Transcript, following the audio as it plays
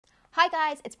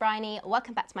guys, it's Bryony.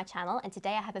 Welcome back to my channel, and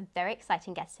today I have a very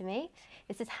exciting guest with me.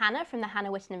 This is Hannah from the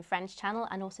Hannah Witton and Friends channel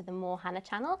and also the More Hannah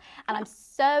channel. And I'm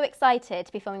so excited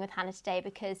to be filming with Hannah today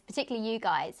because particularly you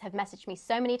guys have messaged me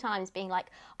so many times being like,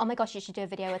 oh my gosh, you should do a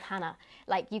video with Hannah.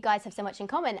 Like, you guys have so much in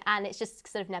common, and it's just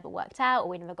sort of never worked out or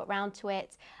we never got round to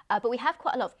it. But we have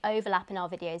quite a lot of overlap in our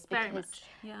videos because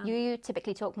you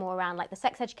typically talk more around like the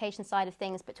sex education side of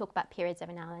things, but talk about periods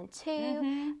every now and then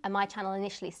too. And my channel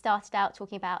initially started out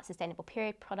talking about sustainable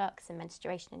period products and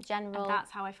menstruation in general. And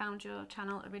that's how I found your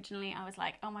channel originally. I was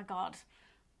like, oh my God,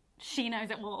 she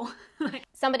knows it all.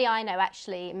 Somebody I know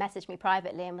actually messaged me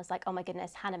privately and was like, oh my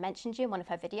goodness, Hannah mentioned you in one of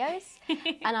her videos.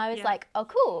 And I was like, oh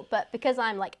cool. But because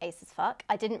I'm like ace as fuck,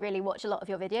 I didn't really watch a lot of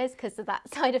your videos because of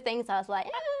that side of things. I was like,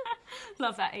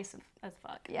 love that ace as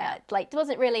fuck. Yeah, like it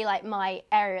wasn't really like my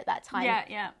area at that time.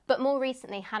 Yeah. But more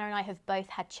recently, Hannah and I have both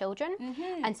had children.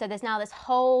 And so there's now this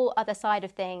whole other side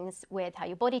of things with how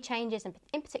your body changes and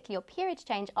in particular your periods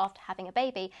change after having a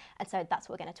baby. And so that's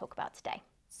what we're going to talk about today.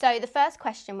 So the first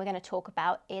question we're going to talk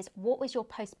about is, what was your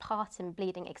postpartum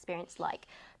bleeding experience like?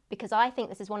 Because I think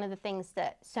this is one of the things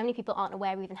that so many people aren't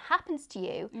aware even happens to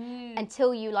you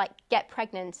until you like get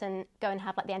pregnant and go and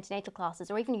have like the antenatal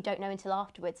classes, or even you don't know until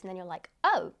afterwards, and then you're like,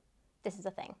 oh, this is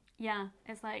a thing. Yeah,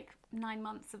 it's like 9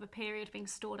 months of a period being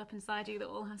stored up inside you that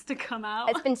all has to come out.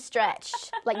 It's been stretched.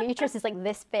 Like your uterus is like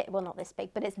this big, well not this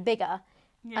big, but it's bigger,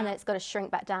 and then it's got to shrink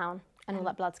back down, and all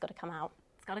that blood's got to come out.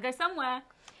 It's got to go somewhere.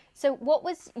 So what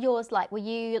was yours like? Were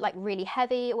you like really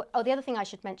heavy? Oh, the other thing I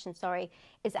should mention, sorry,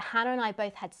 is that Hannah and I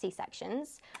both had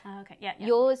C-sections. Okay, yeah.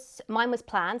 Mine was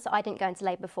planned, so I didn't go into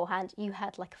labour beforehand. You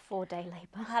had like a 4-day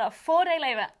labour. I had a 4-day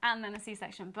labour and then a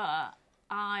C-section, but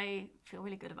I feel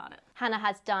really good about it. Hannah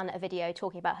has done a video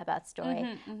talking about her birth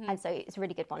story, and so it's a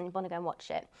really good one. You want to go and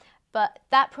watch it. But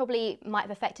that probably might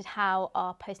have affected how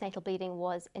our postnatal bleeding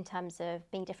was in terms of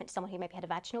being different to someone who maybe had a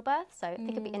vaginal birth. So I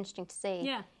think it'd be interesting to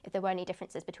see if there were any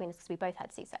differences between us because we both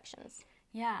had C-sections.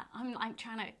 Yeah, I'm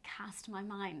trying to cast my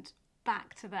mind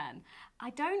back to then. I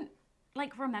don't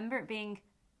like remember it being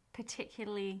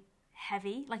particularly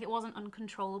heavy. Like it wasn't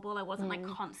uncontrollable. I wasn't like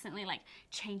constantly like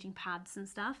changing pads and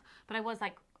stuff. But I was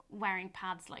like wearing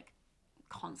pads like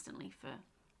constantly for,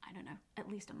 I don't know, at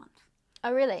least a month.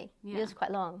 Oh really? Yeah. It was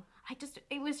quite long.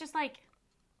 It was just like,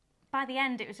 by the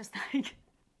end, it was just like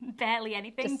barely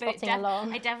anything. Just spotting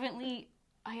along. I definitely,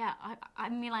 I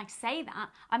mean, like say that,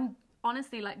 I'm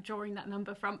honestly like drawing that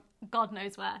number from God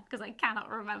knows where, because I cannot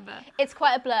remember. It's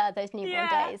quite a blur, those newborn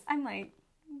days. I'm like,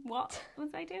 what was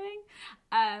I doing?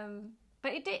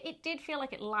 But it did feel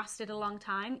like it lasted a long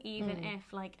time, even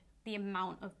if like the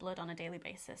amount of blood on a daily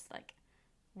basis like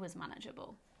was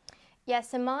manageable. Yeah,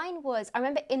 so mine was, I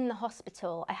remember in the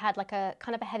hospital, I had like a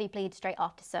kind of a heavy bleed straight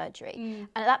after surgery. And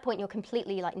at that point, you're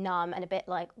completely like numb and a bit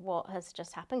like, what has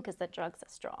just happened? Because the drugs are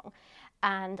strong.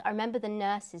 And I remember the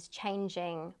nurses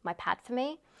changing my pad for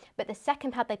me. But the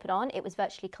second pad they put on, it was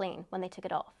virtually clean when they took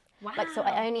it off. Wow. Like, so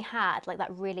I only had like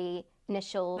that really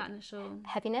initial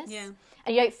heaviness. Yeah.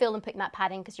 And you don't feel them putting that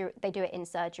pad in because they do it in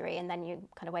surgery and then you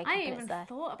kind of wake up and it's there. I even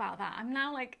thought about that. I'm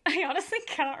now like, I honestly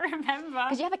can't remember.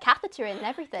 Because you have a catheter in and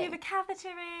everything. You have a catheter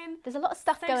in. There's a lot of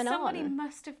stuff going on. Somebody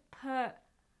must have put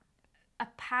a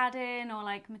pad in or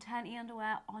like maternity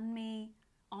underwear on me.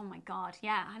 Oh my God,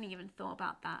 yeah, I hadn't even thought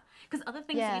about that. Because other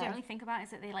things that you don't really think about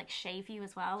is that they like shave you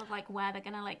as well, of like where they're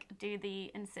gonna like do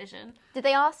the incision. Did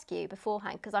they ask you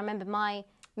beforehand? Because I remember my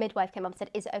midwife came up and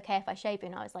said, is it okay if I shave you?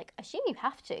 And I was like, I assume you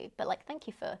have to, but like, thank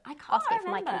you for asking for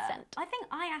my consent. I think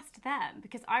I asked them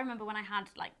because I remember when I had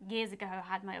like years ago, I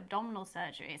had my abdominal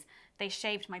surgeries, they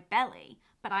shaved my belly,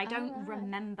 but I don't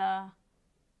remember,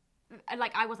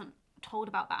 like I wasn't told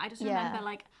about that. I just remember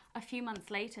like a few months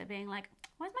later being like,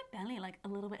 why is my belly like a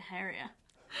little bit hairier?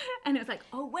 And it was like,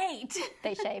 oh wait,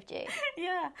 they shaved you.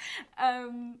 Yeah,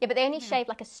 but they only shaved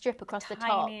like a strip across the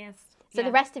top. So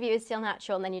the rest of you is still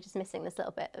natural, and then you're just missing this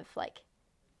little bit of like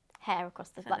hair across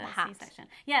the hat. C-section.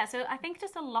 Yeah, so I think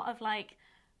just a lot of like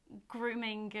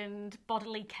grooming and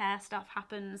bodily care stuff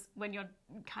happens when you're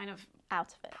kind of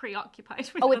out of it,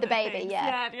 preoccupied with with the other baby. things.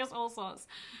 Yeah, just all sorts.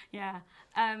 Yeah,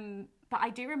 but I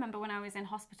do remember when I was in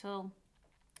hospital,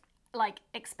 like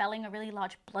expelling a really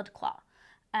large blood clot,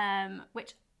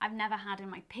 which I've never had in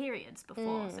my periods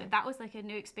before. So that was like a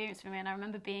new experience for me. And I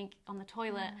remember being on the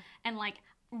toilet and like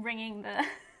ringing the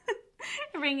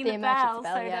the bell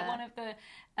so that one of the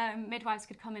midwives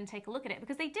could come and take a look at it,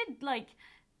 because they did like,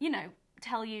 you know,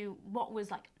 tell you what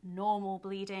was like normal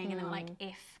bleeding, and then like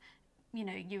if, you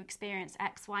know, you experience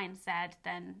X, Y, and Z,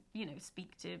 then, you know,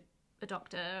 speak to a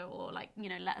doctor or like, you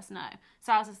know, let us know.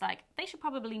 So I was just like, they should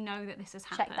probably know that this has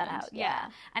happened. Check that out, yeah.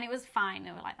 And it was fine.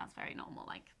 They were like, that's very normal,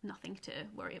 like nothing to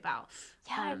worry about.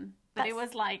 Yeah, but it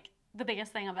was like the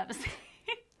biggest thing I've ever seen.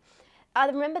 I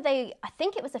remember I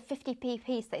think it was a 50p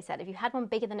piece, they said. If you had one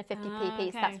bigger than a 50p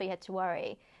piece, that's where you had to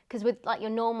worry. Because with like your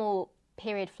normal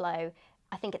period flow,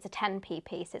 I think it's a 10p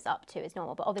piece it's up to is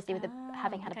normal. But obviously with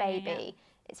having had a baby,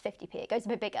 it's 50p. It goes a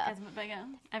bit bigger. It goes a bit bigger.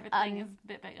 Everything is a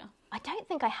bit bigger. I don't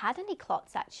think I had any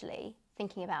clots, actually,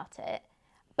 thinking about it.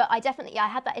 But I definitely, I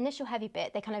had that initial heavy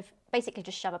bit. They kind of basically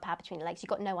just shove a pad between your legs. You've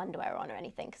got no underwear on or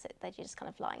anything because you're just kind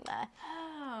of lying there.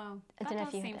 Oh, I don't know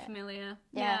if you seem had it. familiar.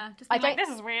 Yeah. Just being like, this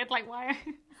is weird. Like, why?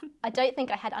 I don't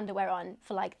think I had underwear on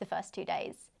for like the first 2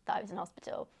 days that I was in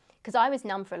hospital because I was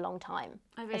numb for a long time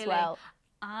as well.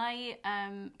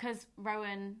 Because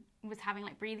Rowan was having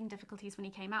like breathing difficulties when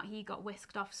he came out, he got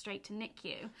whisked off straight to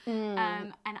NICU.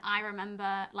 And I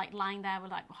remember like lying there with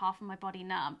like half of my body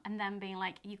numb and then being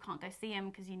like, you can't go see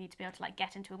him because you need to be able to like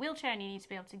get into a wheelchair and you need to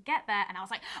be able to get there. And I was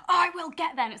like, oh, I will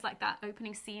get there. And it's like that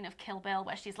opening scene of Kill Bill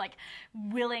where she's like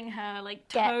willing her like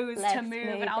toes to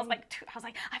move. And I was like,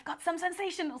 I've got some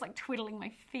sensation. I was like twiddling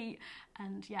my feet.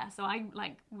 And yeah, so I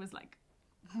like was like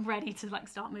ready to like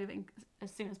start moving as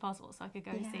soon as possible so I could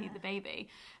go see the baby.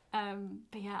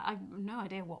 But yeah, I have no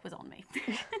idea what was on me.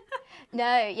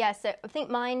 No, yeah, so I think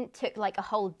mine took like a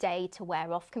whole day to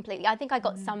wear off completely. I think I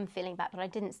got some feeling back, but I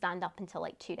didn't stand up until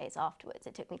like 2 days afterwards.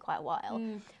 It took me quite a while.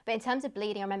 But in terms of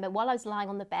bleeding, I remember while I was lying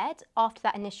on the bed, after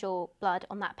that initial blood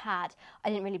on that pad, I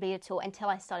didn't really bleed at all until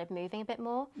I started moving a bit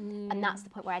more. And that's the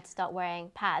point where I had to start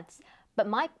wearing pads. But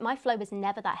my flow was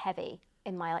never that heavy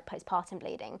in my like postpartum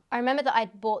bleeding. I remember that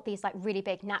I'd bought these like really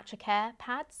big Naturacare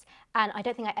pads and I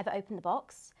don't think I ever opened the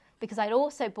box because I'd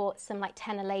also bought some like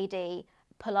Tenor Lady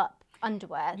pull-up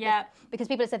underwear. Yeah. Because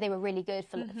people had said they were really good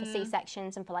for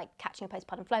C-sections and for like catching a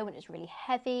postpartum flow when it was really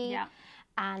heavy. Yeah.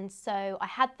 And so I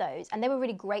had those and they were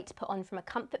really great to put on from a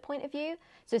comfort point of view.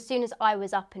 So as soon as I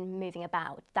was up and moving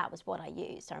about, that was what I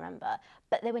used, I remember.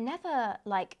 But they were never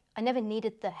like, I never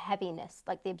needed the heaviness,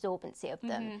 like the absorbency of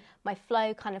them. My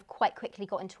flow kind of quite quickly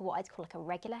got into what I'd call like a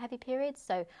regular heavy period.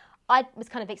 So I was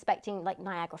kind of expecting like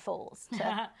Niagara Falls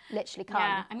to literally come.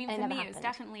 Yeah, I mean for me it was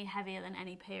definitely heavier than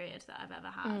any period that I've ever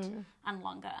had and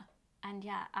longer. And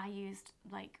yeah, I used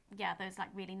like, those like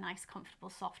really nice, comfortable,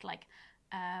 soft like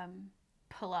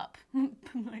pull up,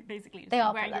 like basically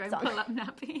just wearing your own pull up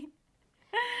nappy.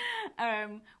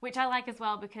 Which I like as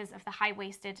well because of the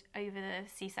high-waisted over the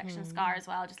C-section scar as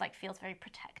well. Just like feels very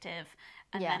protective,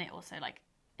 and then it also like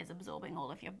is absorbing all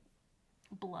of your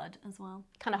blood as well.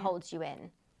 Kind of holds you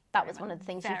in. That was one of the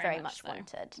things you very much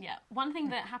wanted. Yeah. One thing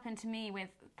that happened to me with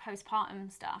postpartum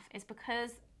stuff is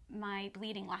because my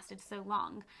bleeding lasted so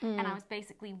long, and I was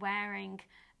basically wearing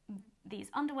these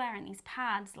underwear and these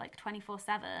pads like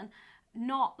 24/7,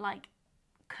 not like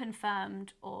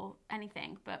confirmed or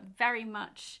anything, but very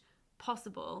much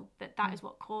possible that is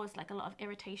what caused like a lot of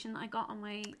irritation that I got on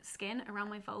my skin around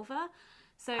my vulva.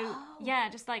 So yeah,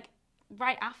 just like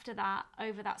right after that,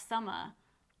 over that summer,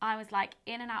 I was like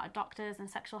in and out of doctors and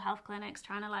sexual health clinics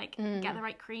trying to like get the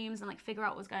right creams and like figure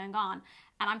out what was going on.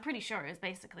 And I'm pretty sure it was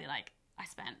basically like I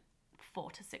spent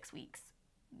 4 to 6 weeks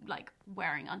like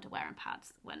wearing underwear and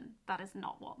pads when that is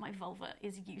not what my vulva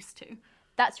is used to.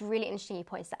 That's really interesting you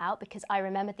pointed that out because I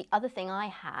remember the other thing I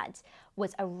had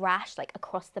was a rash like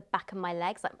across the back of my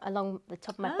legs, like along the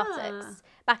top of my buttocks,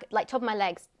 back like top of my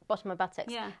legs, bottom of my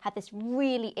buttocks, had this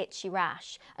really itchy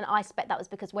rash. And I suspect that was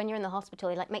because when you're in the hospital,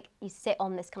 they like make you sit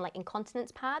on this kind of like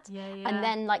incontinence pad, and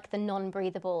then like the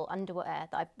non-breathable underwear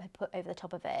that I had put over the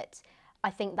top of it. I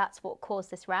think that's what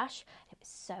caused this rash. It was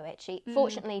so itchy.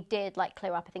 Fortunately, did like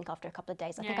clear up. I think after a couple of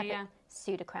days. I think I put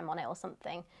Sudocreme on it or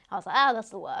something. I was like,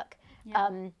 this will work.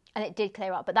 And it did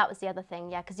clear up. But that was the other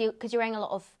thing, because you're wearing a lot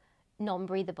of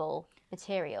non-breathable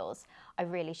materials. I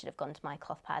really should have gone to my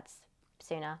cloth pads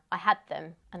sooner. I had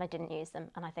them and I didn't use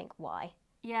them, and I think why?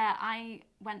 Yeah, I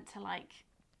went to like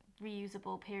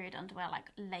reusable period underwear like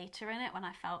later in it when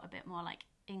I felt a bit more like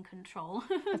in control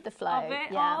of the flow of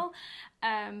it all.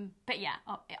 But yeah,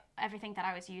 everything that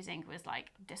I was using was like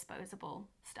disposable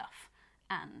stuff.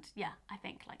 And yeah, I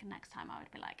think like next time I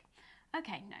would be like,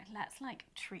 okay, no, let's like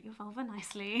treat your vulva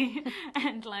nicely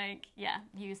and like,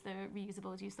 use the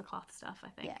reusables, use the cloth stuff, I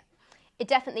think. Yeah. It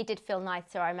definitely did feel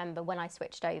nicer, I remember, when I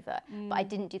switched over. But I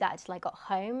didn't do that until I got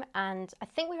home. And I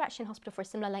think we were actually in hospital for a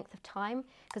similar length of time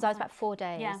because I was about 4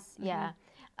 days. Yeah.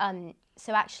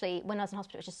 So actually, when I was in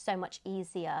hospital, it was just so much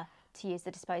easier to use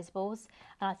the disposables.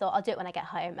 And I thought I'll do it when I get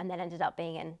home, and then ended up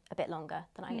being in a bit longer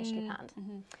than I initially planned.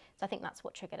 So I think that's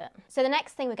what triggered it. So the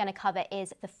next thing we're going to cover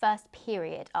is the first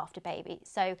period after baby.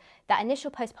 So that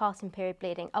initial postpartum period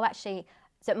bleeding. Oh, actually,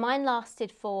 so mine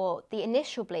lasted for, the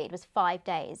initial bleed was 5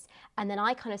 days. And then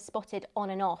I kind of spotted on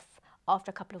and off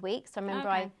after a couple of weeks. So I remember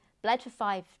I bled for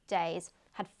 5 days,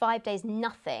 had 5 days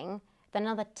nothing, then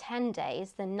another 10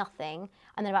 days, then nothing.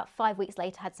 And then about 5 weeks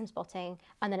later, had some spotting.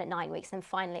 And then at 9 weeks, then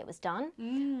finally it was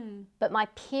done. But my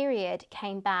period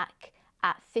came back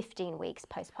at 15 weeks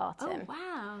postpartum. Oh,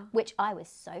 wow. Which I was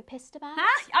so pissed about.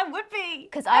 I would be.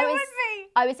 Because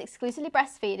I was exclusively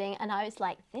breastfeeding, and I was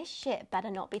like, this shit better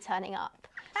not be turning up.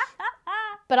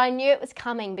 But I knew it was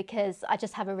coming because I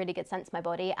just have a really good sense of my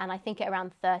body. And I think at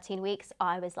around 13 weeks,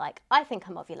 I was like, I think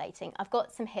I'm ovulating. I've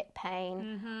got some hip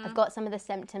pain. I've got some of the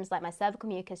symptoms, like my cervical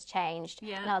mucus changed.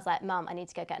 And I was like, Mum, I need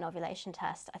to go get an ovulation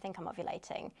test. I think I'm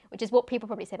ovulating, which is what people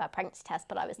probably say about pregnancy tests.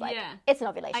 But I was like, it's an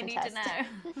ovulation test. I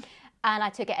need to know. And I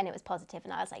took it and it was positive.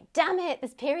 And I was like, damn it,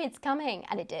 this period's coming.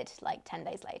 And it did, like 10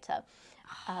 days later.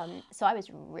 So I was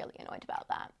really annoyed about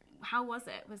that. How was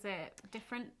it? Was it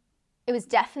different? It was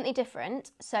definitely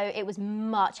different. So it was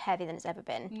much heavier than it's ever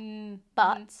been,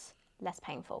 but less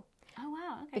painful. Oh,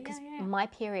 wow. Okay, because my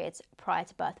periods prior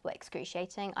to birth were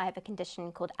excruciating. I have a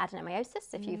condition called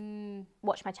adenomyosis. If you've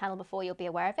watched my channel before, you'll be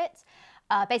aware of it.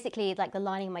 Basically, like the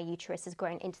lining of my uterus has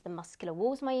grown into the muscular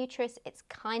walls of my uterus. It's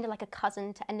kind of like a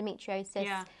cousin to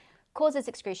endometriosis. Causes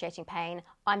excruciating pain.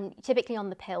 I'm typically on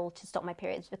the pill to stop my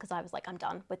periods because I was like, I'm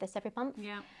done with this every month.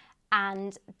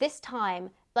 And this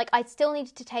time, like I still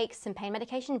needed to take some pain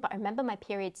medication, but I remember my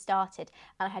period started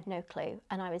and I had no clue.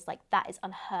 And I was like, that is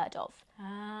unheard of.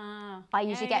 I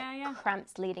usually get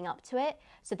cramps leading up to it.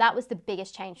 So that was the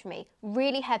biggest change for me.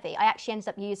 Really heavy. I actually ended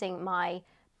up using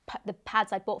the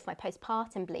pads I bought for my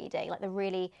postpartum bleeding, like the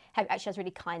really heavy. Actually, I was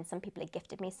really kind. Some people had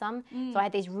gifted me some. So I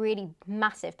had these really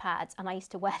massive pads and I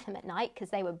used to wear them at night because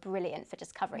they were brilliant for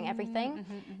just covering everything.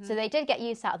 So they did get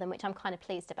use out of them, which I'm kind of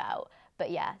pleased about. But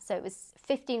yeah, so it was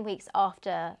 15 weeks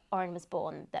after Oren was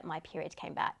born that my period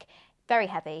came back. Very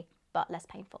heavy, but less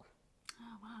painful.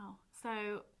 Oh, wow.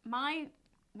 So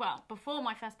before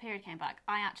my first period came back,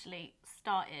 I actually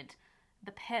started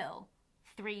the pill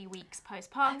 3 weeks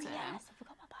postpartum. Oh, yes, I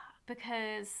forgot about that.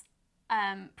 Because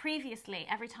previously,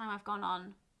 every time I've gone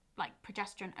on like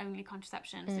progesterone-only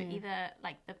contraception, so either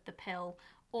like the pill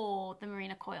or the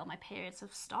Mirena coil, my periods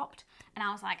have stopped. And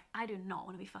I was like, I do not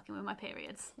want to be fucking with my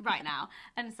periods right now.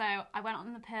 And so I went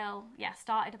on the pill,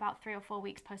 started about 3 or 4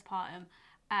 weeks postpartum.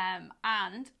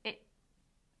 And it,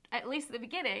 at least at the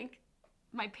beginning,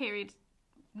 my period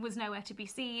was nowhere to be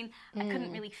seen. I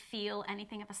couldn't really feel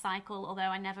anything of a cycle, although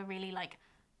I never really like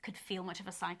could feel much of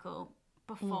a cycle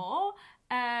before.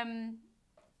 And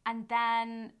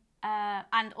then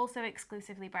and also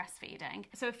exclusively breastfeeding.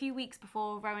 So a few weeks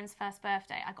before Rowan's first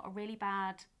birthday, I got a really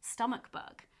bad stomach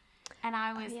bug. And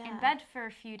I was in bed for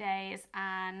a few days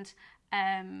and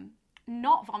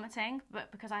not vomiting,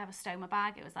 but because I have a stoma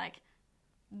bag, it was like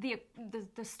the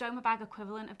stoma bag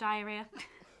equivalent of diarrhea.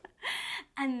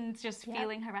 And just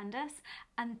feeling horrendous.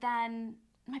 And then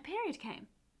my period came.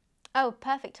 Oh,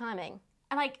 perfect timing.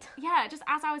 And just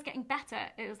as I was getting better,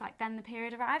 it was like then the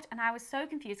period arrived, and I was so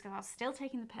confused because I was still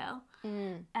taking the pill.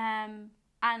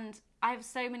 And I have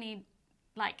so many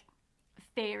like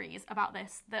theories about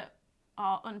this that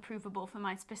are unprovable for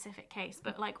my specific case.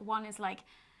 But like one is like,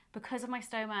 because of my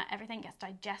stoma, everything gets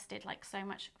digested like so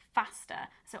much faster.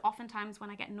 So oftentimes when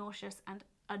I get nauseous and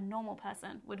a normal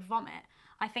person would vomit,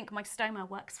 I think my stoma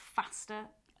works faster.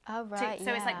 Oh, right,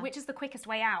 So it's like, which is the quickest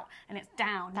way out? And it's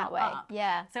down, that not way. up.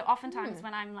 Yeah. So oftentimes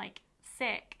when I'm like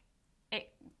sick, it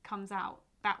comes out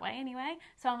that way anyway.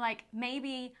 So I'm like,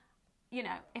 maybe, you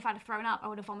know, if I'd have thrown up, I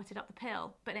would have vomited up the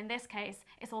pill. But in this case,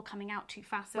 it's all coming out too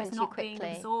fast. So it's not being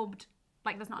absorbed.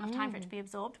 Like there's not enough time for it to be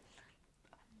absorbed.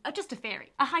 Just a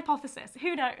theory, a hypothesis,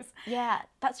 who knows? Yeah,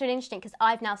 that's really interesting because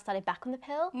I've now started back on the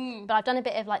pill, but I've done a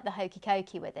bit of like the hokey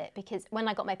cokey with it because when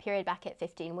I got my period back at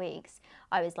 15 weeks,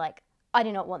 I was like, I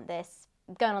do not want this,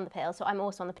 I'm going on the pill, so I'm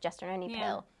also on the progesterone only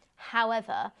pill.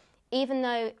 However, even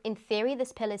though in theory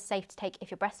this pill is safe to take if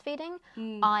you're breastfeeding,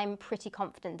 I'm pretty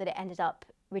confident that it ended up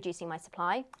reducing my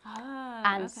supply.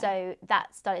 So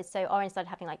that started, so Oren started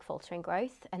having like faltering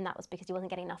growth, and that was because he wasn't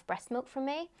getting enough breast milk from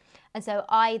me. And so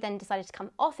I then decided to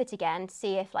come off it again,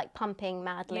 see if like pumping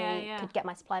madly could get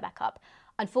my supply back up.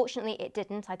 Unfortunately, it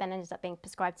didn't. I then ended up being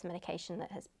prescribed some medication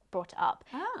that has brought it up.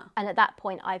 And at that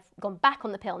point, I've gone back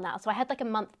on the pill now. So I had like a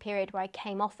month period where I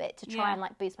came off it to try and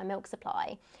like boost my milk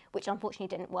supply, which unfortunately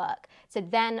didn't work. So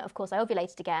then, of course, I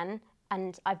ovulated again.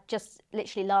 and I've just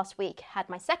literally last week had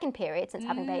my second period since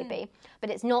having baby, but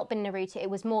it's not been a routine. It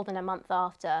was more than a month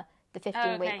after the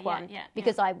 15-week one,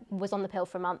 because I was on the pill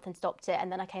for a month and stopped it,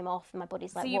 and then I came off, and my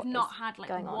body's like, so you've not had like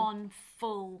one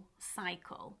full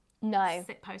cycle? No.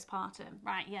 Postpartum,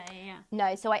 right? Yeah.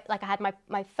 No, so I had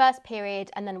my first period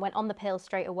and then went on the pill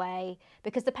straight away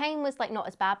because the pain was like not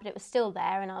as bad, but it was still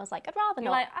there, and I was like, I'd rather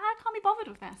not. Like, I can't be bothered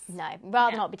with this. No,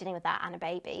 rather not be dealing with that and a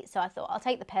baby. So I thought I'll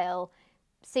take the pill,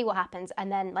 see what happens, and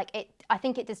then I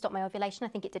think it did stop my ovulation. I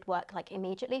think it did work like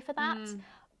immediately for that,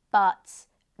 but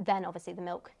then obviously the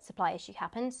milk supply issue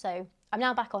happened. So I'm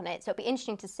now back on it. So it'll be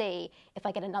interesting to see if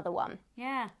I get another one.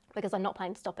 Yeah. Because I'm not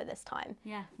planning to stop it this time.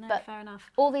 Yeah, no, but fair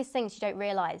enough. All these things you don't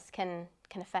realise can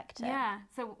affect it. Yeah.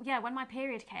 So yeah, when my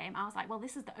period came, I was like, well,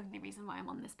 this is the only reason why I'm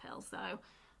on this pill. So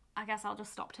I guess I'll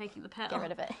just stop taking the pill. Get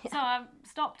rid of it. Yeah. So I've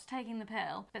stopped taking the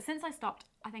pill. But since I stopped,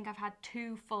 I think I've had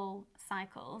 2 full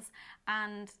cycles.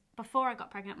 And before I got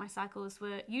pregnant, my cycles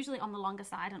were usually on the longer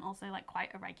side and also like quite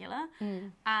irregular.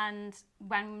 And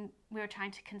when we were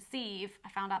trying to conceive, I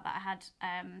found out that I had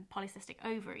polycystic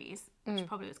ovaries, which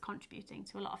probably was contributing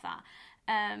to a lot of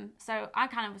that. So I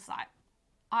kind of was like,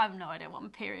 I have no idea what my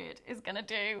period is going to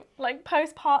do, like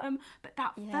postpartum. But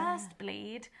that first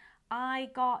bleed, I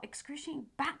got excruciating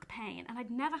back pain, and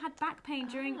I'd never had back pain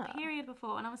during a period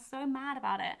before, and I was so mad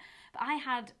about it. But I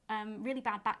had really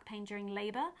bad back pain during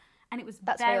labour, and it was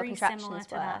very similar to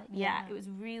that. Yeah, it was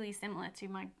really similar to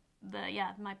my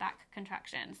back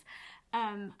contractions.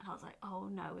 And I was like, oh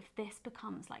no, if this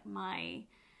becomes like my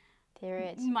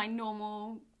period, my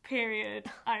normal period,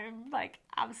 I'm like,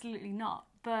 absolutely not.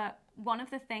 But one of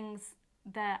the things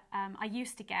that I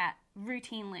used to get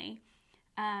routinely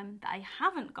that I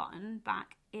haven't gotten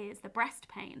back is the breast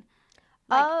pain.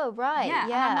 Like, oh, right. Yeah.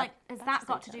 And I'm like, has that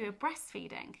got to do with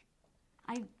breastfeeding?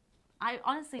 I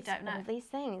honestly don't know. One of these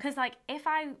things. Because like, if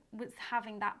I was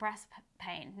having that breast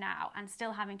pain now and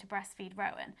still having to breastfeed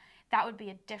Rowan, that would be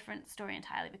a different story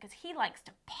entirely, because he likes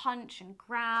to punch and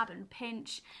grab and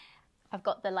pinch. I've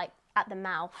got the at the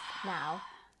mouth now.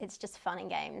 It's just fun and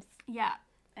games. Yeah.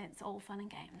 It's all fun and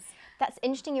games. That's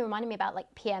interesting. You reminded me about like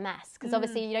PMS, because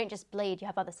obviously you don't just bleed, you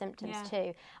have other symptoms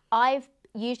too. I've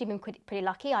usually been pretty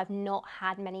lucky. I've not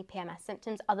had many PMS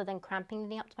symptoms other than cramping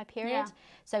leading up to my period. Yeah.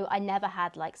 So I never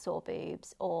had like sore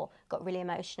boobs or got really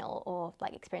emotional or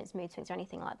like experienced mood swings or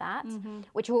anything like that,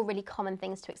 which are all really common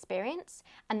things to experience.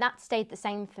 And that stayed the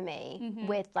same for me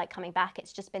with like coming back.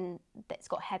 It's just been that it's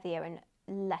got heavier and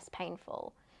less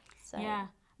painful. So yeah,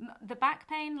 the back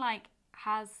pain like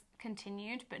has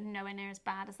continued, but nowhere near as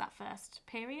bad as that first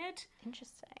period.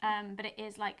 Interesting. But it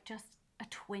is like just a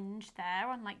twinge there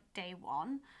on like day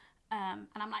 1, and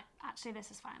I'm like, actually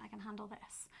this is fine, I can handle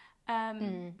this.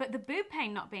 But the boob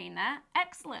pain not being there,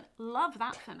 excellent, love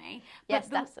that for me. Yes,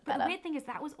 but that's better. The weird thing is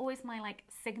that was always my like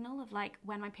signal of like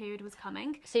when my period was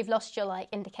coming. So you've lost your like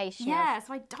indication. Yeah,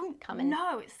 so I don't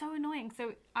know. It's so annoying.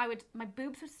 So my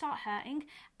boobs would start hurting,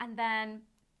 and then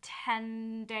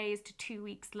 10 days to 2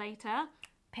 weeks later,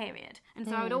 period. And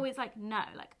so I would always like know,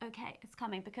 like, okay, it's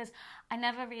coming, because I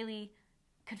never really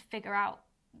could figure out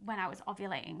when I was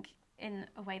ovulating in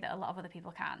a way that a lot of other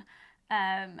people can.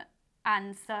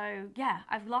 And so, yeah,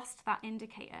 I've lost that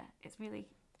indicator. It's really,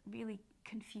 really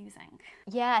confusing.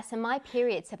 Yeah, so my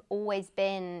periods have always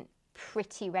been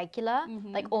pretty regular,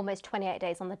 like almost 28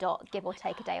 days on the dot, give or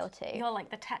take a day or two. You're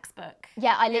like the textbook.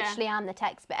 Yeah, I literally am the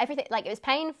textbook. Everything, like, it was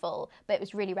painful, but it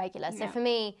was really regular. So for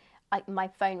me, like, my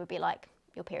phone would be like,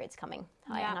 your period's coming.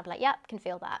 Hi. And I'd be like, yep, can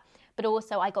feel that. But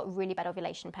also I got really bad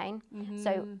ovulation pain.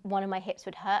 So one of my hips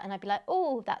would hurt and I'd be like,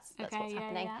 oh, that's what's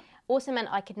happening. Yeah. Also meant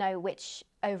I could know which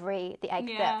ovary the egg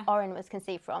that Oren was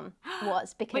conceived from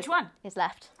was, because which one? His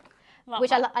left. Love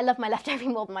which I love my left ovary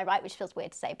more than my right, which feels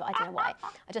weird to say, but I don't know why.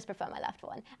 I just prefer my left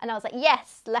one. And I was like,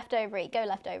 yes, left ovary, go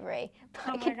left ovary.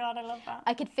 But my God, I love that.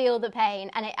 I could feel the pain,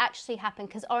 and it actually happened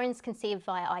because Oren's conceived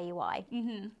via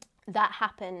IUI. That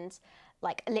happened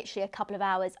like literally a couple of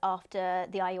hours after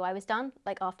the IUI was done,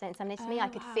 like after they inseminated me. I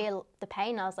could feel the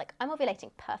pain. I was like, I'm ovulating,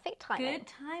 perfect timing. Good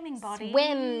timing, body.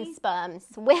 Swim, sperm,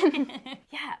 swim.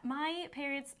 Yeah, my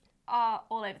periods are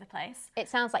all over the place. It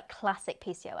sounds like classic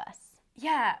PCOS.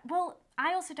 Yeah, well,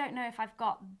 I also don't know if I've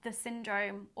got the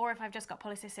syndrome or if I've just got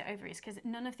polycystic ovaries, because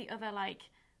none of the other, like,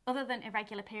 other than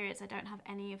irregular periods, I don't have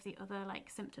any of the other, like,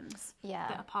 symptoms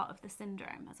that are part of the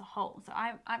syndrome as a whole. So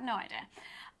I have no idea.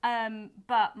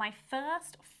 But my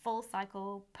first full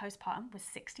cycle postpartum was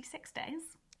 66 days.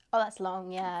 Oh, that's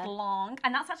long, yeah. It's long.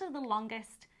 And that's actually the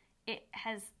longest it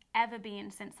has ever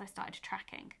been since I started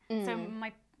tracking. So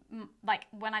like,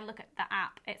 when I look at the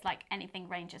app, it's like anything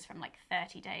ranges from like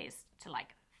 30 days to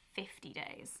like 50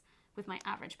 days, with my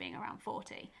average being around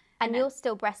 40. And you're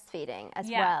still breastfeeding as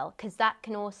well, because that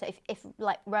can also, if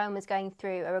like Rowan was going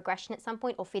through a regression at some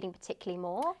point or feeding particularly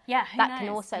more, that can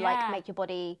also like make your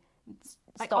body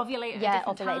stop, ovulate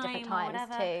at different times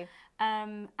too.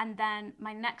 And then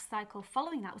my next cycle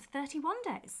following that was 31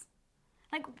 days,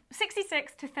 like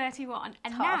 66 to 31.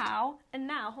 And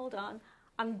now, hold on,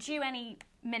 I'm due any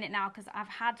minute now because I've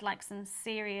had like some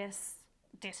serious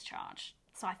discharge.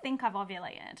 So I think I've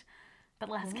ovulated. But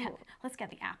let's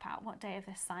get the app out. What day of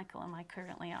this cycle am I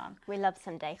currently on? We love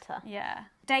some data. Yeah.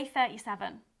 Day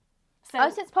 37. So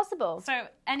it's possible. So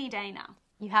any day now.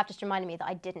 You have just reminded me that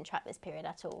I didn't track this period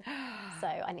at all. So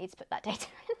I need to put that data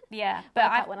in. Yeah.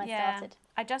 But when I started.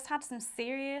 I just had some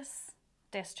serious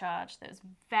discharge that was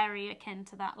very akin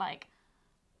to that like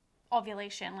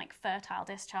ovulation, like fertile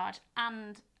discharge,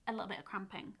 and a little bit of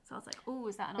cramping. So I was like, oh,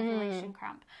 is that an ovulation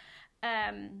cramp?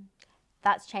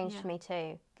 That's changed for me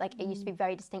too. Like it used to be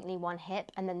very distinctly one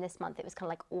hip, and then this month it was kind of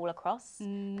like all across,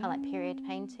 kind of like period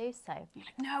pain too. So you're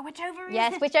like, no, which ovary?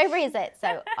 Yes, which ovary is it?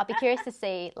 So I'll be curious to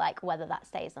see like whether that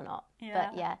stays or not. Yeah.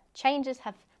 But yeah, changes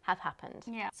have happened.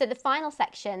 Yeah. So the final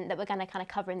section that we're going to kind of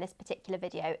cover in this particular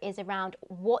video is around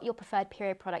what your preferred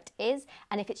period product is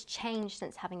and if it's changed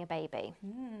since having a baby.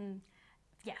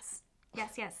 Yes,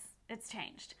 it's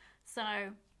changed. So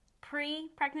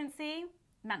pre-pregnancy,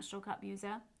 menstrual cup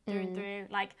user. Through and through,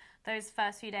 like those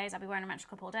first few days I'll be wearing a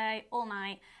menstrual cup all day, all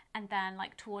night, and then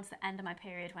like towards the end of my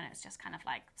period when it's just kind of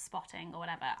like spotting or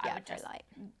whatever, I would just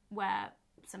wear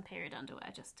some period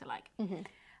underwear just to like, and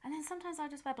then sometimes I'll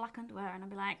just wear black underwear and I'll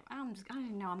be like, I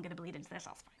don't know, I'm going to bleed into this,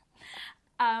 that's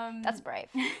fine. That's brave.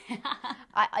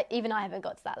 Even I haven't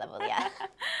got to that level yet.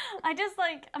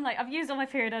 I've used all my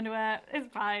period underwear,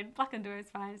 it's fine, black underwear is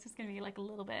fine, it's just going to be like a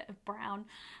little bit of brown.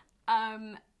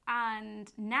 And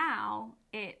now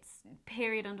it's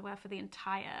period underwear for the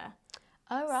entire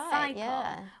cycle,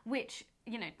 which,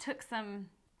 you know, took some,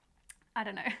 I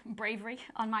don't know, bravery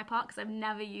on my part because I've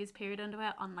never used period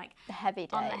underwear on like the heavy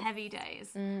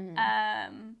days.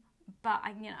 But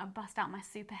I bust out my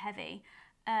super heavy,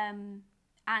 and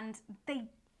they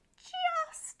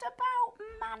just about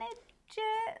manage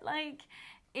it. Like,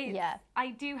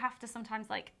 I do have to sometimes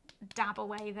like dab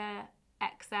away the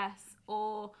excess,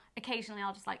 or occasionally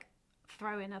I'll just like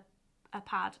throw in a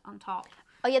pad on top.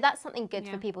 Oh yeah, that's something good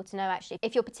for people to know actually.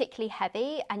 If you're particularly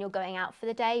heavy and you're going out for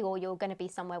the day, or you're going to be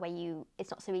somewhere where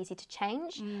it's not so easy to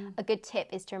change, a good tip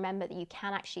is to remember that you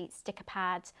can actually stick a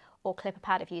pad or clip a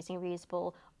pad if you're using a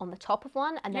reusable on the top of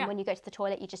one, and then when you go to the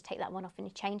toilet you just take that one off and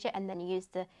you change it, and then you use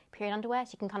the period underwear,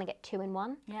 so you can kind of get two in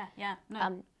one.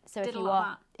 So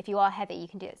if you are heavy you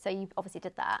can do it. So you obviously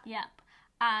did that.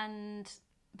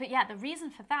 But yeah, the reason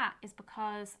for that is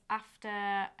because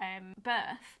after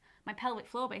birth, my pelvic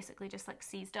floor basically just like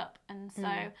seized up, and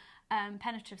so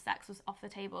penetrative sex was off the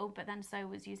table, but then so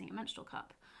was using a menstrual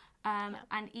cup.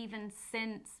 And even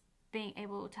since being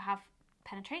able to have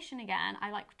penetration again,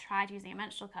 I like tried using a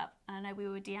menstrual cup, and I know we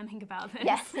were DMing about this.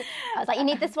 Yes, I was like, you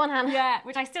need this one, Hannah. Yeah,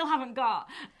 which I still haven't got.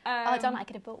 I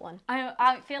could have bought one.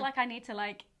 I feel like I need to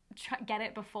like get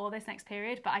it before this next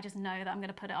period, but I just know that I'm going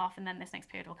to put it off, and then this next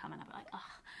period will come and I'll be like, ugh.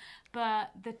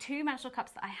 But the two menstrual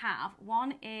cups that I have,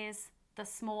 one is the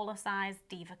smaller size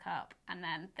Diva cup, and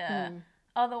then the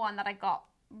other one that I got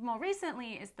more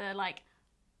recently is the like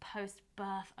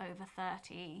post-birth over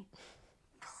 30,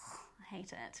 I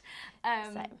hate it,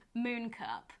 moon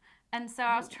cup. And so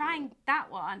I was trying that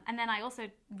one, and then I also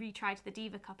retried the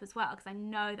Diva cup as well because I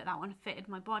know that one fitted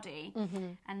my body,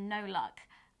 and no luck.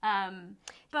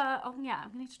 But I'm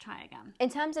going to try again. In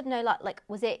terms of no luck, like,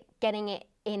 was it getting it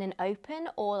in and open,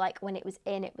 or like when it was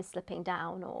in it was slipping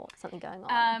down, or something going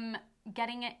on?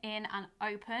 Getting it in and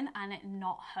open and it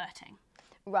not hurting.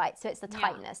 Right, so it's the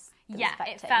tightness.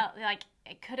 It felt like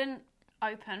it couldn't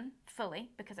open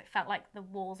fully because it felt like the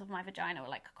walls of my vagina were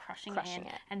like crushing it in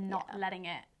and not letting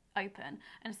it open.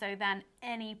 And so then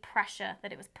any pressure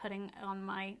that it was putting on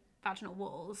my vaginal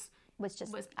walls was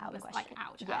out of question.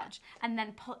 Like ouch. And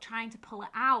then trying to pull it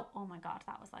out, oh my god,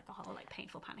 that was like a whole like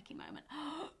painful panicky moment.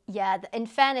 In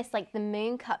fairness, like the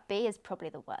Moon Cup B is probably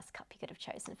the worst cup you could have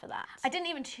chosen for that. I didn't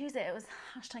even choose it, it was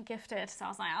 #gifted, so I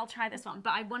was like, I'll try this one,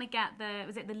 but I want to get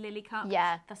the Lily Cup?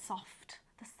 Yeah, the soft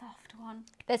one.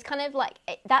 There's kind of like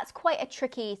that's quite a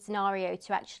tricky scenario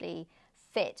to actually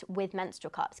fit with menstrual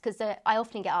cups, because I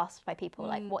often get asked by people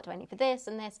like, what do I need for this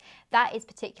and this? That is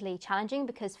particularly challenging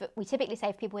because we typically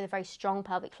say for people with a very strong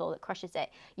pelvic floor that crushes it,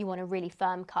 you want a really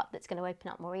firm cup that's going to open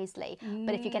up more easily.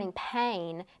 But if you're getting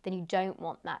pain, then you don't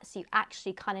want that. So you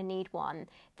actually kind of need one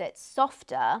that's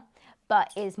softer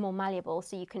but is more malleable,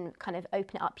 so you can kind of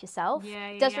open it up yourself.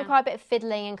 It does require a bit of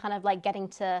fiddling and kind of like getting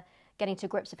to getting to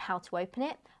grips of how to open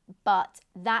it. But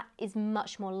that is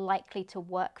much more likely to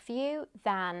work for you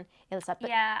than the other side. But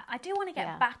yeah, I do want to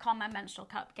get back on my menstrual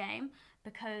cup game,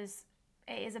 because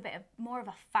it is a bit more of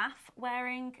a faff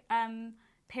wearing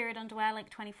period underwear like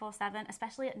 24/7,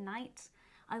 especially at night.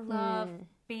 I love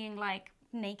being like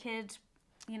naked,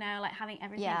 you know, like having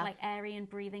everything like airy and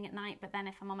breathing at night. But then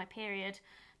if I'm on my period,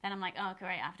 then I'm like, oh,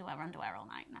 great, I have to wear underwear all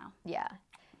night now. Yeah.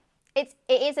 It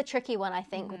is a tricky one, I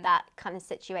think, with that kind of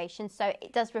situation. So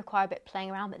it does require a bit of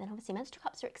playing around, but then obviously menstrual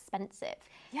cups are expensive.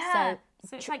 Yeah.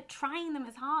 So it's like trying them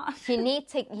is hard. You need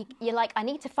to, you're like, I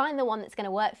need to find the one that's going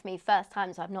to work for me first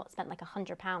time, so I've not spent like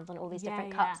 £100 on all these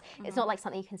different cups. It's not like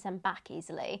something you can send back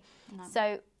easily. No.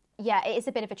 So yeah, it is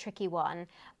a bit of a tricky one.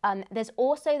 There's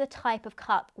also the type of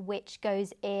cup which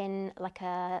goes in like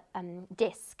a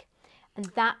disc. And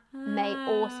that may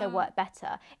also work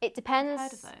better. It depends.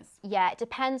 I've heard of those. Yeah, it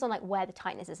depends on like where the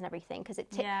tightness is and everything. Because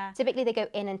typically they go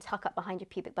in and tuck up behind your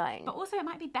pubic bone. But also it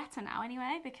might be better now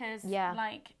anyway, because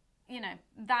like, you know,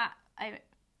 that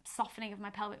softening of my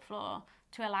pelvic floor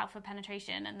to allow for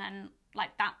penetration, and then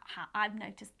like that, I've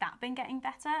noticed that been getting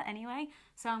better anyway.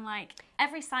 So I'm like,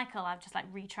 every cycle I've just like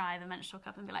retry the menstrual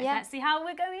cup and be like, let's see how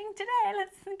we're going today.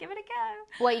 Let's give it a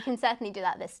go. Well, you can certainly do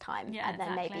that this time. Yeah, and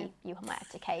then maybe you might have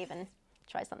to cave and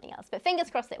try something else. But fingers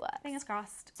crossed it works. Fingers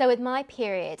crossed. So with my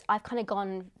period, I've kind of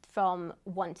gone from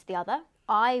one to the other.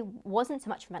 I wasn't so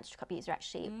much of a menstrual cup user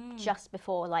actually just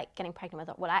before like getting pregnant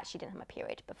with, well, I actually didn't have my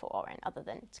period before, and other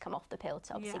than to come off the pill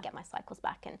to obviously get my cycles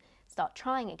back and start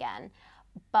trying again.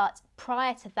 But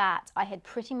prior to that, I had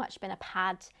pretty much been a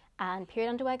pad and period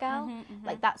underwear girl.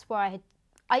 Like that's where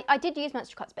I did use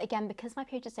menstrual cups, but again, because my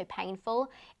period is so painful,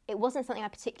 it wasn't something I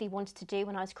particularly wanted to do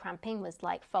when I was cramping, was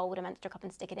like fold a menstrual cup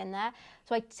and stick it in there.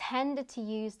 So I tended to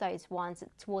use those ones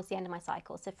towards the end of my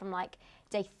cycle. So from like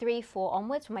day 3, 4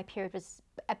 onwards, when my period was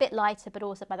a bit lighter, but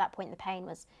also by that point the pain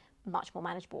was much more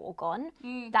manageable or gone,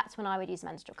 that's when I would use a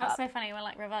menstrual cup. That's so funny, we're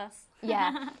like reverse.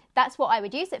 Yeah, that's what I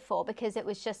would use it for, because it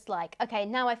was just like, okay,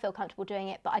 now I feel comfortable doing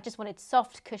it, but I just wanted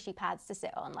soft, cushy pads to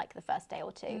sit on like the first day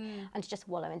or two and to just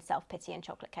wallow in self-pity and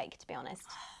chocolate cake, to be honest.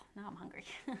 Now I'm hungry.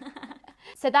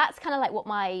 So that's kind of like what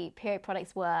my period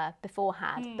products were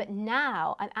beforehand, but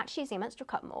now I'm actually using a menstrual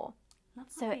cup more.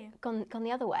 So gone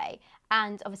the other way.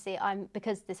 And obviously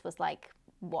because this was like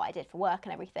what I did for work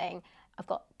and everything, I've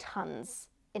got tons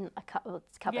in a cupboard,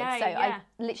 I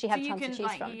literally have tons to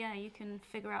choose from. Yeah, you can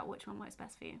figure out which one works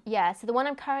best for you. Yeah, so the one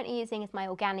I'm currently using is my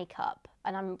organic cup,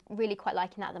 and I'm really quite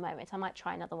liking that at the moment. I might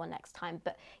try another one next time,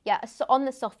 but yeah, so on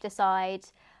the softer side,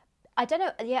 I don't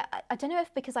know. Yeah, I don't know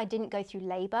if because I didn't go through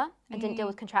labour and didn't deal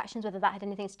with contractions, whether that had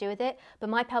anything to do with it. But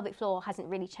my pelvic floor hasn't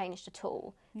really changed at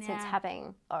all since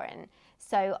having Oren.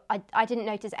 So I didn't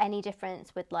notice any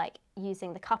difference with like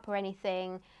using the cup or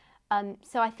anything.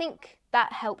 So I think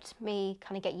that helped me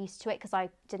kind of get used to it, because I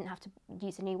didn't have to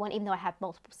use a new one. Even though I had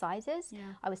multiple sizes,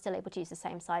 I was still able to use the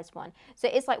same size one. So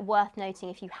it's like worth noting,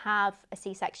 if you have a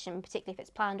C-section, particularly if it's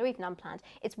planned or even unplanned,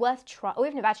 it's worth trying, or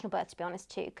even a vaginal birth, to be honest,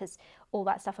 too, because all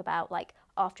that stuff about like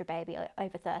after a baby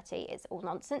over 30 is all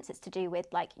nonsense. It's to do with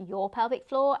like your pelvic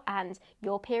floor and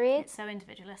your period. It's so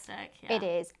individualistic. Yeah. It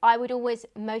is. I would always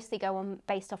mostly go on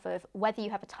based off of whether you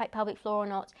have a tight pelvic floor or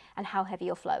not, and how heavy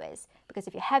your flow is. Because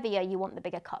if you're heavier, you want the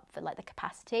bigger cup for like the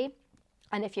capacity.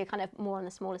 And if you're kind of more on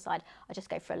the smaller side, I just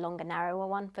go for a longer, narrower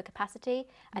one for capacity.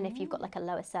 And if you've got like a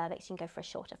lower cervix, you can go for a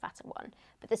shorter, fatter one.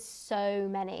 But there's so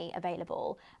many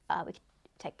available. We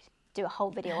could do a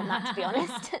whole video on that, to be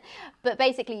honest. But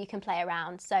basically you can play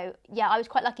around. So yeah, I was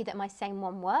quite lucky that my same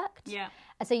one worked. Yeah.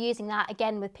 And so using that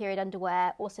again with period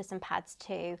underwear, also some pads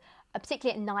too.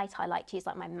 Particularly at night, I like to use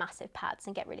like my massive pads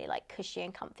and get really like cushy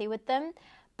and comfy with them.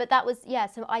 But that was,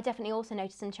 so I definitely also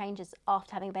noticed some changes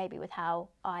after having a baby with how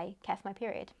I care for my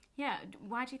period. Yeah.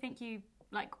 Why do you think you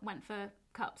like went for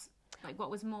cups? Like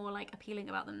what was more like appealing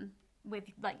about them with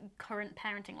like current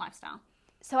parenting lifestyle?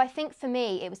 So I think for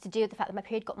me, it was to do with the fact that my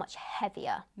period got much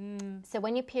heavier. So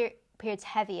when your period's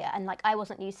heavier, and like I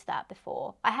wasn't used to that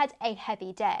before. I had a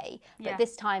heavy day, but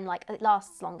this time like it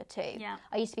lasts longer too. Yeah.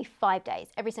 I used to be 5 days.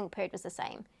 Every single period was the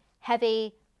same.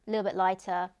 Heavy, a little bit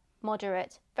lighter,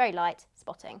 moderate, very light,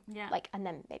 spotting. Yeah. Like, and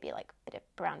then maybe like a bit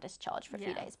of brown discharge for a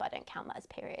few days, but I don't count that as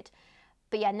period.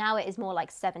 But yeah, now it is more like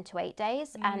 7 to 8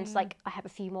 days, and like I have a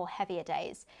few more heavier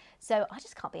days. So I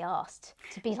just can't be asked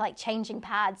to be like changing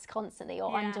pads constantly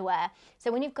or underwear.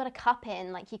 So when you've got a cup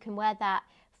in, like you can wear that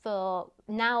for,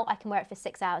 now I can wear it for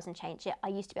 6 hours and change it. I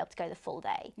used to be able to go the full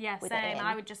day. Yeah, with same. it in.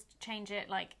 I would just change it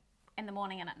like in the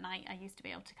morning and at night I used to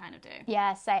be able to kind of do.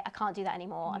 Yeah, say I can't do that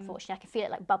anymore. Unfortunately, I can feel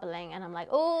it like bubbling, and I'm like,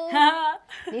 oh,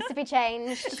 needs to be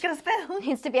changed. It's gonna spill.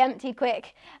 Needs to be emptied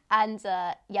quick. And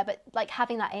yeah, but like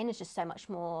having that in is just so much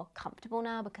more comfortable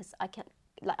now because I can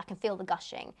feel the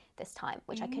gushing this time,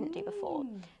 which I couldn't do before.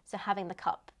 So having the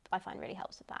cup, I find really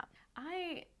helps with that.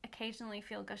 I occasionally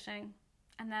feel gushing,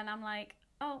 and then I'm like,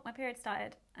 oh, my period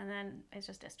started, and then it's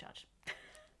just discharge.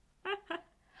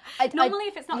 Normally,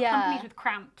 if it's not accompanied with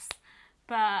cramps,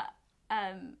 but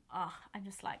I'm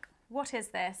just like, what is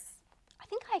this? I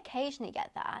think I occasionally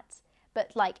get that,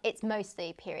 but like it's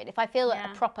mostly period. If I feel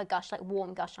a proper gush, like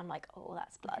warm gush, I'm like, oh,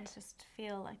 that's blood. I just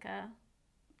feel like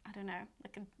I don't know,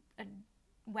 like a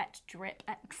wet drip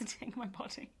exiting my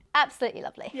body. Absolutely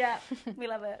lovely. Yeah, we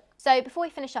love it. So before we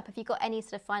finish up, have you got any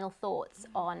sort of final thoughts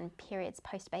on periods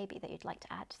post-baby that you'd like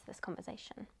to add to this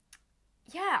conversation?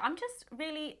 Yeah, I'm just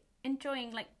really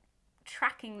enjoying like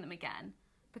tracking them again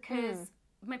because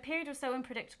my period was so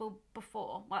unpredictable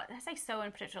before. Well, I say so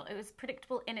unpredictable. It was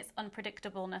predictable in its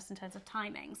unpredictableness in terms of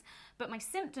timings, but my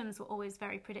symptoms were always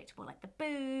very predictable, like the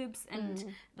boobs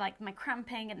and like my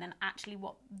cramping, and then actually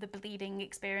what the bleeding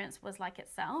experience was like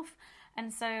itself.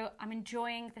 And so I'm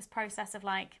enjoying this process of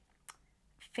like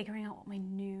figuring out what my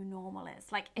new normal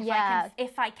is, like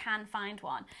if I can find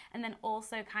one, and then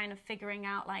also kind of figuring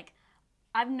out like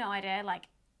I have no idea like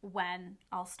when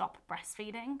I'll stop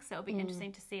breastfeeding, so it'll be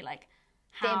interesting to see like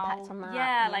how, the impact on that.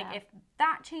 Yeah, like if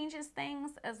that changes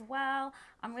things as well.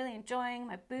 I'm really enjoying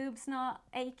my boobs not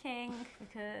aching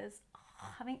because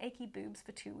having achy boobs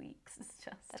for 2 weeks is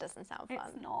just... That doesn't sound fun.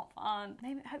 It's not fun.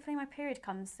 Maybe, hopefully my period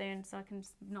comes soon so I can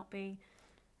just not be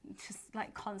just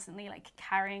like constantly like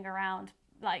carrying around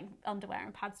like underwear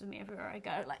and pads with me everywhere I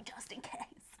go, like just in case.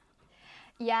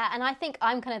 Yeah, and I think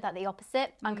I'm kind of at the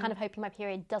opposite. I'm kind of hoping my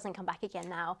period doesn't come back again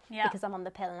now because I'm on the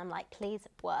pill and I'm like, please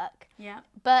work. Yeah.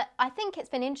 But I think it's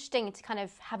been interesting to kind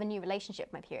of have a new relationship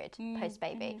with my period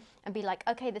post-baby and be like,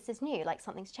 okay, this is new, like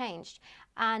something's changed.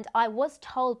 And I was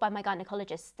told by my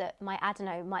gynecologist that my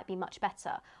adeno might be much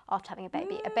better after having a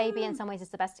baby. A baby in some ways is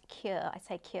the best cure. I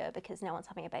say cure because no one's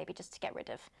having a baby just to get rid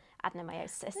of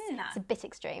adenomyosis. No. It's a bit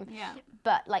extreme. Yeah.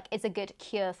 But like it's a good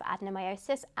cure for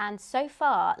adenomyosis. And so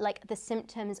far, like the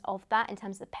symptoms of that in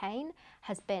terms of the pain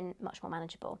has been much more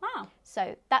manageable. Wow.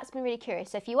 So that's been really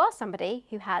curious. So if you are somebody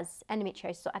who has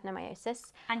endometriosis or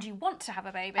adenomyosis and you want to have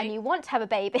a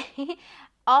baby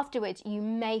afterwards you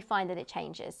may find that it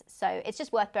changes. So it's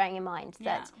just worth bearing in mind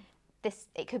that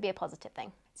it could be a positive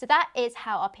thing. So that is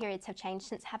how our periods have changed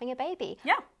since having a baby.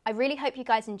 Yeah. I really hope you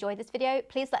guys enjoyed this video.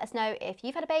 Please let us know if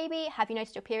you've had a baby, have you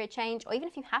noticed your period change, or even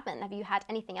if you haven't, have you had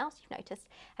anything else you've noticed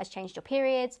has changed your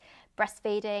periods,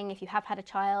 breastfeeding, if you have had a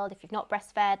child, if you've not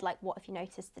breastfed, like what have you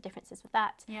noticed the differences with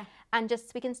that? Yeah. And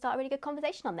just we can start a really good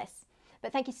conversation on this.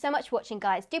 But thank you so much for watching,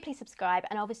 guys. Do please subscribe,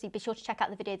 and obviously be sure to check out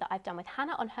the video that I've done with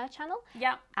Hannah on her channel.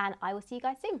 Yeah. And I will see you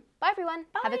guys soon. Bye, everyone.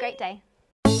 Bye. Have a great day.